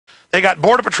They got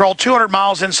Border Patrol 200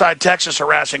 miles inside Texas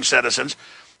harassing citizens.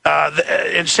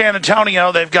 In San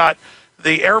Antonio, they've got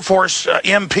the Air Force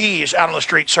MPs out on the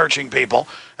street searching people.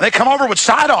 And they come over with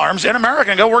sidearms in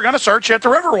America and go, we're going to search you at the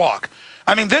Riverwalk.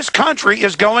 I mean, this country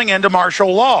is going into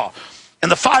martial law. In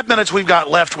the 5 minutes we've got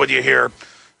left with you here,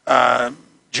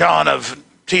 John of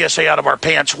TSA Out of Our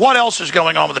Pants, what else is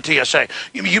going on with the TSA?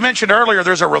 You mentioned earlier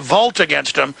there's a revolt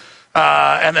against them,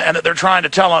 and that they're trying to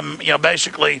tell them,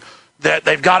 basically that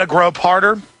they've got to grow up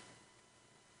harder.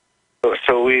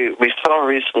 So we saw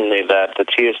recently that the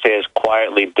TSA has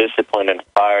quietly disciplined and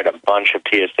fired a bunch of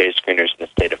TSA screeners in the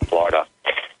state of Florida.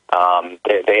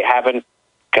 They haven't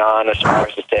gone as far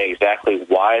as to say exactly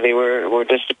why they were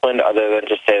disciplined, other than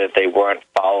to say that they weren't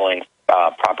following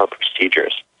proper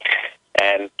procedures.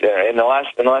 And in the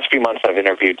last few months, I've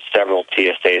interviewed several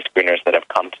TSA screeners that have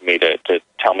come to me to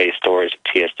tell me stories of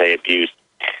TSA abuse.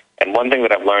 And one thing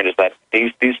that I've learned is that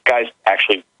these guys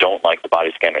actually don't like the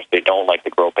body scanners. They don't like the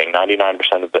groping.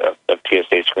 99% of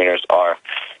TSA screeners are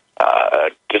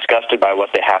disgusted by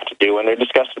what they have to do, and they're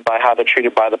disgusted by how they're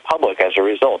treated by the public as a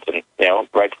result, and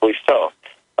rightfully so.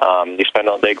 You spend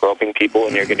all day groping people,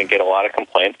 and you're going to get a lot of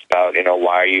complaints about,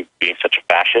 why are you being such a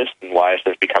fascist, and why is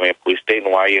this becoming a police state,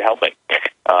 and why are you helping?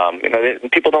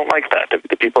 People don't like that.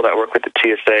 The people that work with the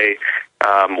TSA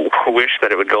wish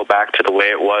that it would go back to the way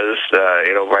it was,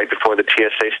 right before the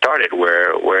TSA started,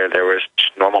 where there was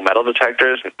normal metal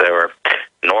detectors, and there were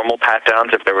normal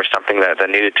pat-downs if there was something that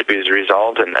needed to be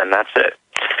resolved, and that's it.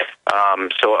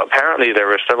 So apparently there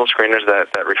were several screeners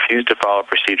that refused to follow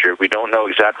procedure. We don't know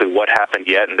exactly what happened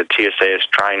yet, and the TSA is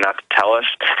trying not to tell us.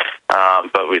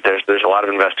 But there's a lot of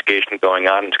investigation going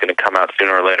on. It's going to come out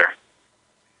sooner or later.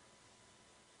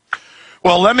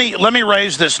 Well, let me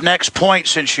raise this next point,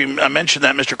 since you mentioned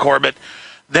that, Mr. Corbett,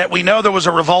 that we know there was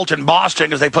a revolt in Boston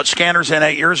because they put scanners in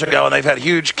 8 years ago, and they've had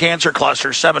huge cancer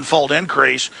clusters, 7-fold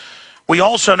increase. We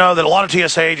also know that a lot of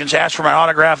TSA agents ask for my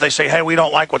autograph. They say, hey, we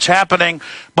don't like what's happening.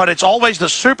 But it's always the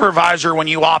supervisor when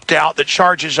you opt out that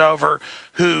charges over,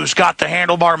 who's got the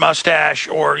handlebar mustache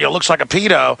or looks like a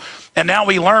pedo. And now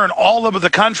we learn all over the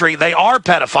country they are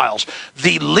pedophiles.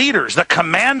 The leaders, the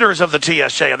commanders of the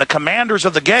TSA and the commanders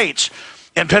of the gates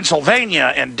in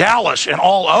Pennsylvania and Dallas and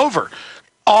all over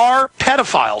are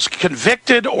pedophiles,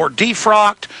 convicted or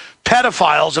defrocked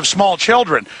pedophiles of small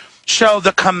children. So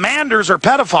the commanders are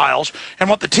pedophiles, and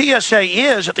what the TSA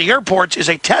is at the airports is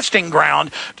a testing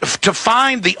ground to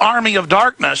find the army of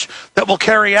darkness that will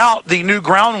carry out the new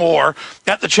ground war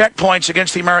at the checkpoints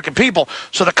against the American people.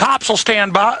 So the cops will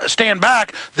stand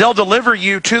back. They'll deliver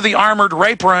you to the armored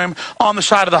rape room on the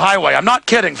side of the highway. I'm not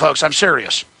kidding, folks. I'm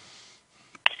serious.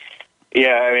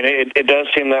 Yeah, I mean, it does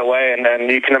seem that way,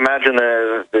 and you can imagine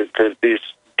these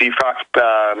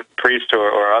defrocked priests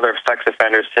or other sex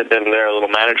offenders sitting in their little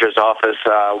manager's office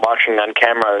watching on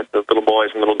camera the little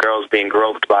boys and little girls being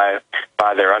groped by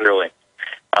their underlings.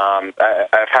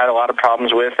 I've had a lot of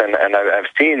problems with, and I've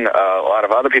seen a lot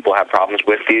of other people have problems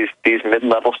with these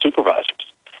mid-level supervisors.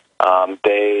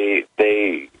 They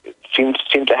seem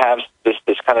to have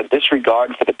this kind of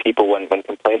disregard for the people when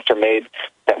complaints are made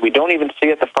that we don't even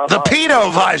see at the front line. The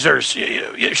pedo visors,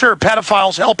 sure,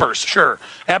 pedophiles, helpers, sure,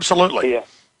 absolutely. Yeah.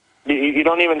 You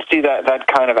don't even see that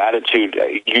kind of attitude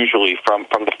usually from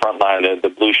the front line, the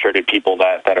blue-shirted people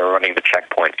that are running the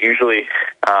checkpoints. Usually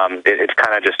it's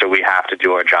kind of just a we have to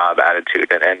do our job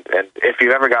attitude. And if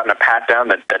you've ever gotten a pat-down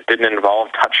that didn't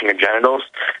involve touching your genitals,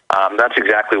 that's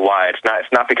exactly why. It's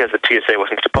not because the TSA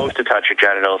wasn't supposed to touch your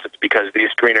genitals. It's because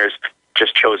these screeners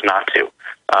just chose not to,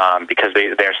 because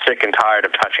they're sick and tired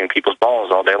of touching people's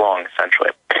balls all day long,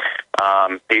 essentially.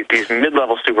 These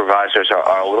mid-level supervisors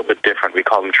are a little bit different. We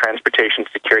call them transportation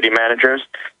security managers,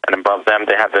 and above them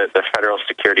they have the federal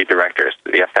security directors,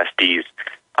 the FSDs.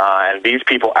 And these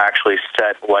people actually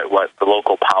set what the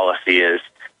local policy is,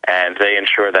 and they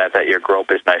ensure that your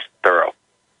grope is nice and thorough.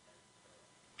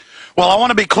 Well, I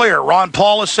want to be clear. Ron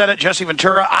Paul has said it. Jesse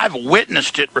Ventura. I've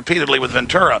witnessed it repeatedly with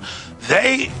Ventura.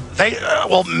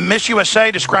 Well, Miss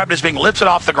USA described it as being lifted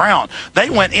off the ground. They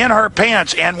went in her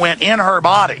pants and went in her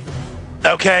body.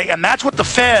 Okay, and that's what the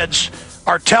feds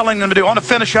are telling them to do. I want to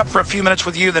finish up for a few minutes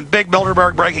with you, then Big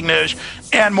Bilderberg breaking news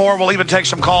and more. We'll even take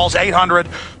some calls.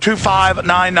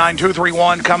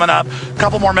 800-259-9231 coming up. A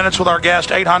couple more minutes with our guest.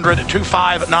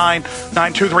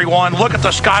 800-259-9231. Look at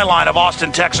the skyline of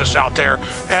Austin, Texas out there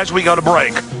as we go to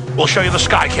break. We'll show you the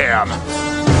sky cam.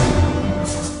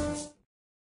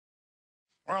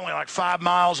 We're only like 5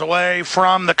 miles away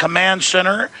from the command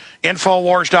center,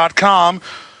 Infowars.com.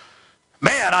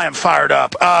 Man, I am fired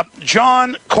up.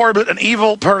 John Corbett, an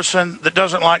evil person that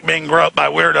doesn't like being groped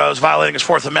by weirdos, violating his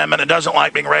Fourth Amendment, and doesn't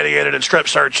like being radiated in strip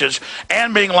searches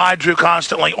and being lied to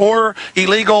constantly, or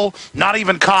illegal, not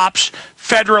even cops,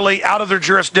 federally out of their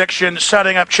jurisdiction,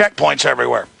 setting up checkpoints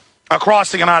everywhere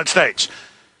across the United States.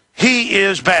 He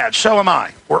is bad. So am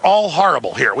I. We're all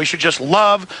horrible here. We should just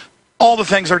love all the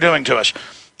things they're doing to us.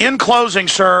 In closing,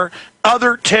 sir,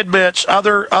 other tidbits,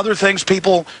 other things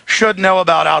people should know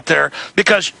about out there,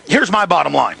 because here's my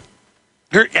bottom line.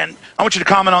 Here, and I want you to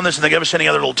comment on this and then give us any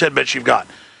other little tidbits you've got.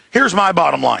 Here's my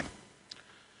bottom line.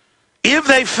 If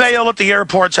they fail at the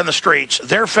airports and the streets,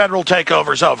 their federal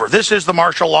takeover is over. This is the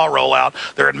martial law rollout.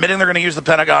 They're admitting they're going to use the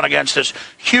Pentagon against us.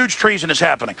 Huge treason is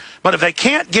happening. But if they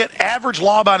can't get average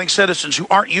law-abiding citizens who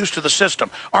aren't used to the system,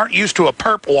 aren't used to a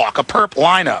perp walk, a perp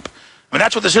lineup, I mean,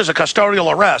 that's what this is, a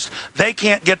custodial arrest. They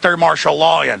can't get their martial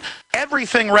law in.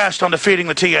 Everything rests on defeating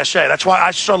the TSA. That's why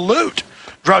I salute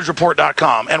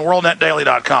DrudgeReport.com and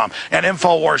WorldNetDaily.com and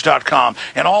Infowars.com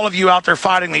and all of you out there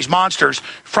fighting these monsters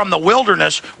from the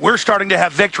wilderness. We're starting to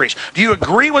have victories. Do you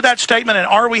agree with that statement? And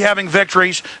are we having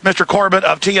victories, Mr. Corbett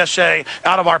of TSA,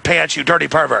 out of our pants, you dirty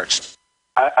perverts?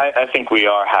 I think we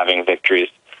are having victories.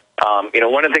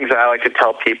 One of the things that I like to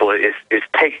tell people is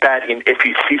take that if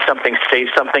you see something, say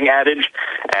something adage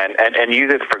and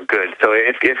use it for good. So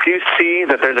if you see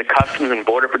that there's a Customs and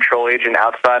Border Patrol agent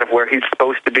outside of where he's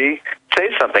supposed to be, say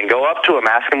something. Go up to him,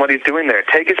 ask him what he's doing there.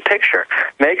 Take his picture.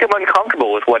 Make him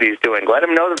uncomfortable with what he's doing. Let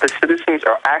him know that the citizens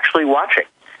are actually watching.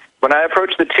 When I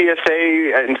approached the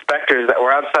TSA inspectors that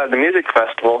were outside the music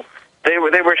festival, they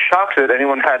were shocked that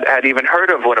anyone had even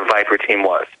heard of what a Viper team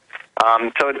was.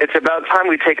 So it's about time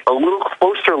we take a little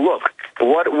closer look.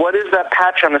 What is that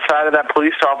patch on the side of that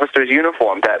police officer's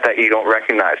uniform that you don't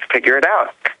recognize? Figure it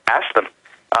out. Ask them.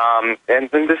 And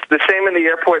the same in the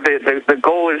airport. The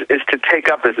goal is to take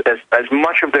up as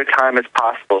much of their time as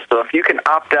possible. So if you can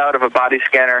opt out of a body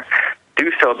scanner,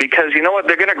 do so, because you know what?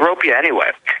 They're going to grope you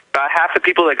anyway. About half the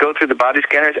people that go through the body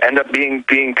scanners end up being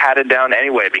patted down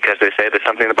anyway because they say there's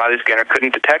something the body scanner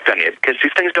couldn't detect on you, because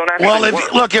these things don't actually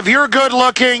work. Look, if you're good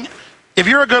looking... If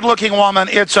you're a good-looking woman,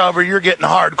 it's over. You're getting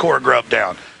hardcore groped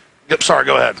down. Sorry,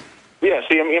 go ahead. Yeah,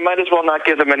 so you might as well not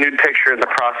give them a nude picture in the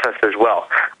process as well.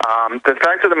 The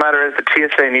fact of the matter is the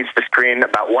TSA needs to screen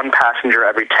about one passenger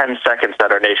every 10 seconds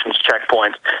at our nation's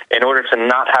checkpoints in order to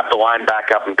not have the line back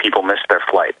up and people miss their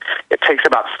flight. It takes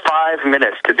about 5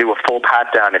 minutes to do a full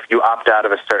pat-down if you opt out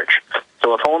of a search.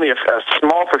 So if only a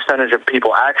small percentage of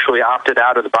people actually opted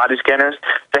out of the body scanners,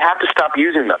 they have to stop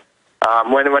using them.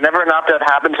 Whenever an opt-out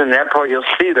happens in an airport, you'll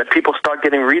see that people start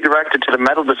getting redirected to the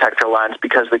metal detector lines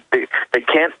because they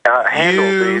can't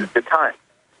handle the time.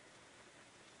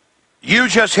 You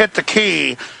just hit the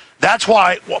key. That's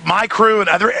why my crew and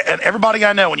everybody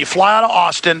I know, when you fly out of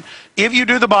Austin, if you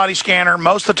do the body scanner,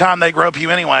 most of the time they grope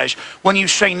you anyways. When you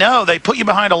say no, they put you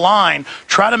behind a line,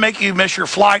 try to make you miss your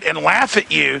flight, and laugh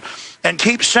at you, and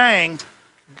keep saying,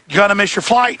 gonna miss your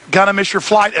flight,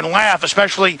 and laugh.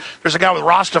 Especially, there's a guy with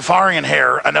Rastafarian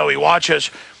hair, I know he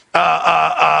watches,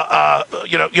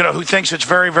 who thinks it's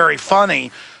very, very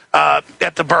funny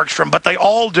at the Bergstrom, but they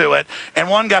all do it. And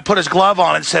one guy put his glove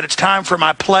on and said, "It's time for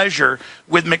my pleasure,"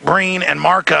 with McBreen and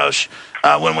Marcos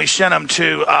when we sent them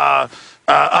to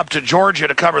up to Georgia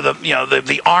to cover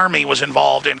the Army was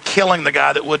involved in killing the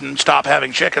guy that wouldn't stop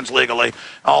having chickens legally,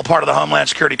 all part of the Homeland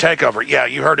Security takeover. Yeah,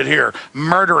 you heard it here.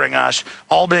 Murdering us,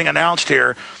 all being announced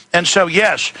here. And so,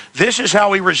 yes, this is how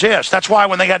we resist. That's why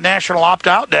when they had National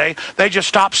Opt-Out Day, they just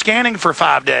stopped scanning for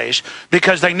 5 days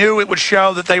because they knew it would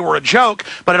show that they were a joke,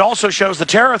 but it also shows the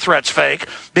terror threat's fake,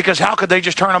 because how could they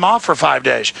just turn them off for 5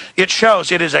 days? It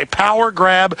shows it is a power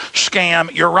grab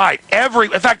scam. You're right.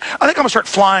 In fact, I think I'm going to start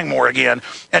flying more again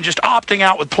and just opting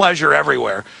out with pleasure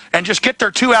everywhere and just get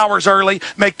there 2 hours early,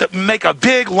 make a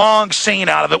big, long scene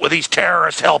out of it with these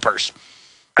terrorist helpers.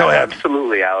 Go ahead.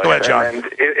 Absolutely, Alex. Go ahead, John. And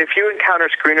if you encounter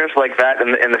screeners like that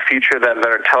in the future that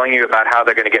are telling you about how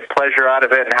they're going to get pleasure out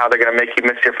of it and how they're going to make you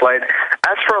miss your flight,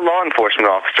 ask for a law enforcement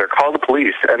officer. Call the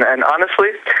police. And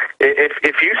honestly,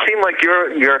 if you seem like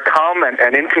you're calm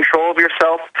and in control of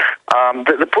yourself,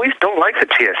 the police don't like the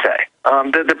TSA.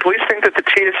 The police think that the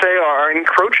TSA are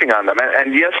encroaching on them.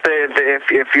 And yes,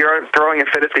 if you're throwing a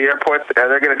fit at the airport,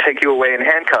 they're going to take you away in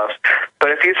handcuffs.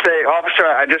 But if you say, "Officer,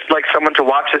 I'd just like someone to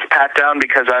watch this pat down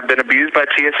because I've been abused by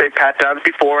TSA pat downs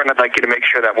before, and I'd like you to make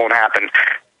sure that won't happen,"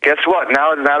 Guess what?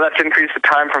 Now that's increased the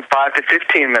time from 5 to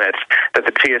 15 minutes that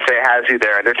the TSA has you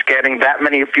there, and they're scanning that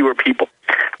many fewer people.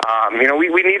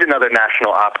 We need another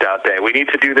national opt-out day. We need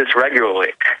to do this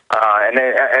regularly,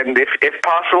 and if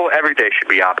possible, every day should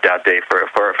be opt-out day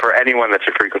for anyone that's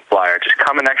a frequent flyer. Just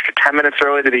come an extra 10 minutes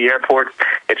early to the airport.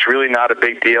 It's really not a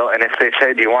big deal. And if they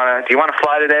say, do you want to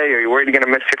fly today? Or are you worried you're going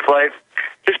to miss your flight?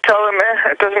 Just tell them,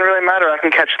 it doesn't really matter. I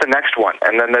can catch the next one,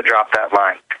 and then they drop that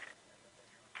line.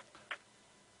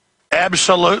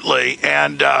 Absolutely.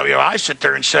 And, I sit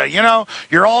there and say,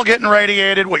 you're all getting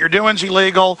radiated. What you're doing is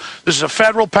illegal. This is a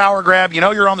federal power grab.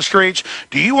 You're on the streets.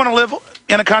 Do you want to live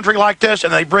in a country like this?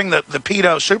 And they bring the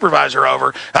pedo supervisor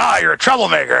over. You're a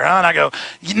troublemaker, huh? And I go,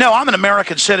 no, I'm an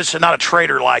American citizen, not a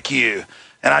traitor like you.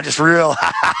 And I just we're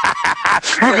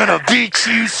going to beat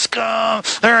you, scum.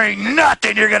 There ain't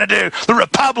nothing you're going to do. The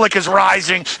Republic is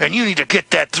rising, and you need to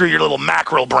get that through your little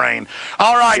mackerel brain.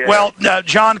 All right, well,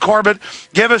 John Corbett,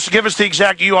 give us the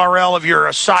exact URL of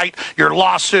your site, your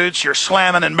lawsuits, your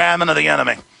slamming and bamming of the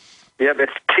enemy. Yep,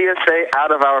 it's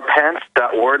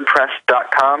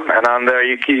TSAoutofOurPants.wordpress.com, and on there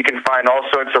you can find all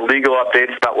sorts of legal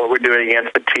updates about what we're doing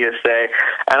against the TSA,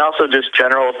 and also just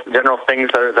general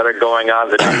things that are going on,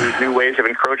 the new ways of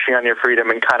encroaching on your freedom,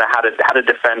 and kind of how to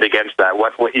defend against that,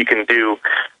 what you can do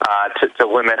to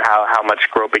limit how much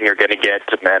groping you're going to get,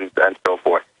 and so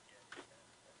forth.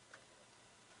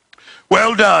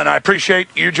 Well done. I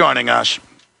appreciate you joining us.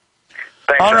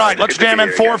 Thanks, all right, let's jam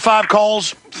in 4 or 5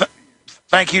 calls.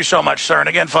 Thank you so much, sir. And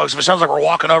again, folks, if it sounds like we're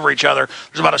walking over each other,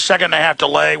 there's about a 1.5 second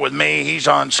delay with me. He's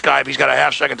on Skype. He's got a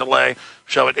 0.5 second delay,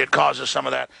 so it causes some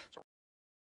of that.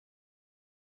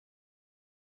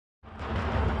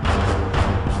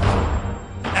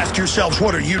 Ask yourselves,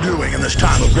 what are you doing in this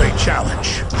time of great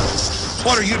challenge?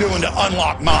 What are you doing to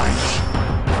unlock minds?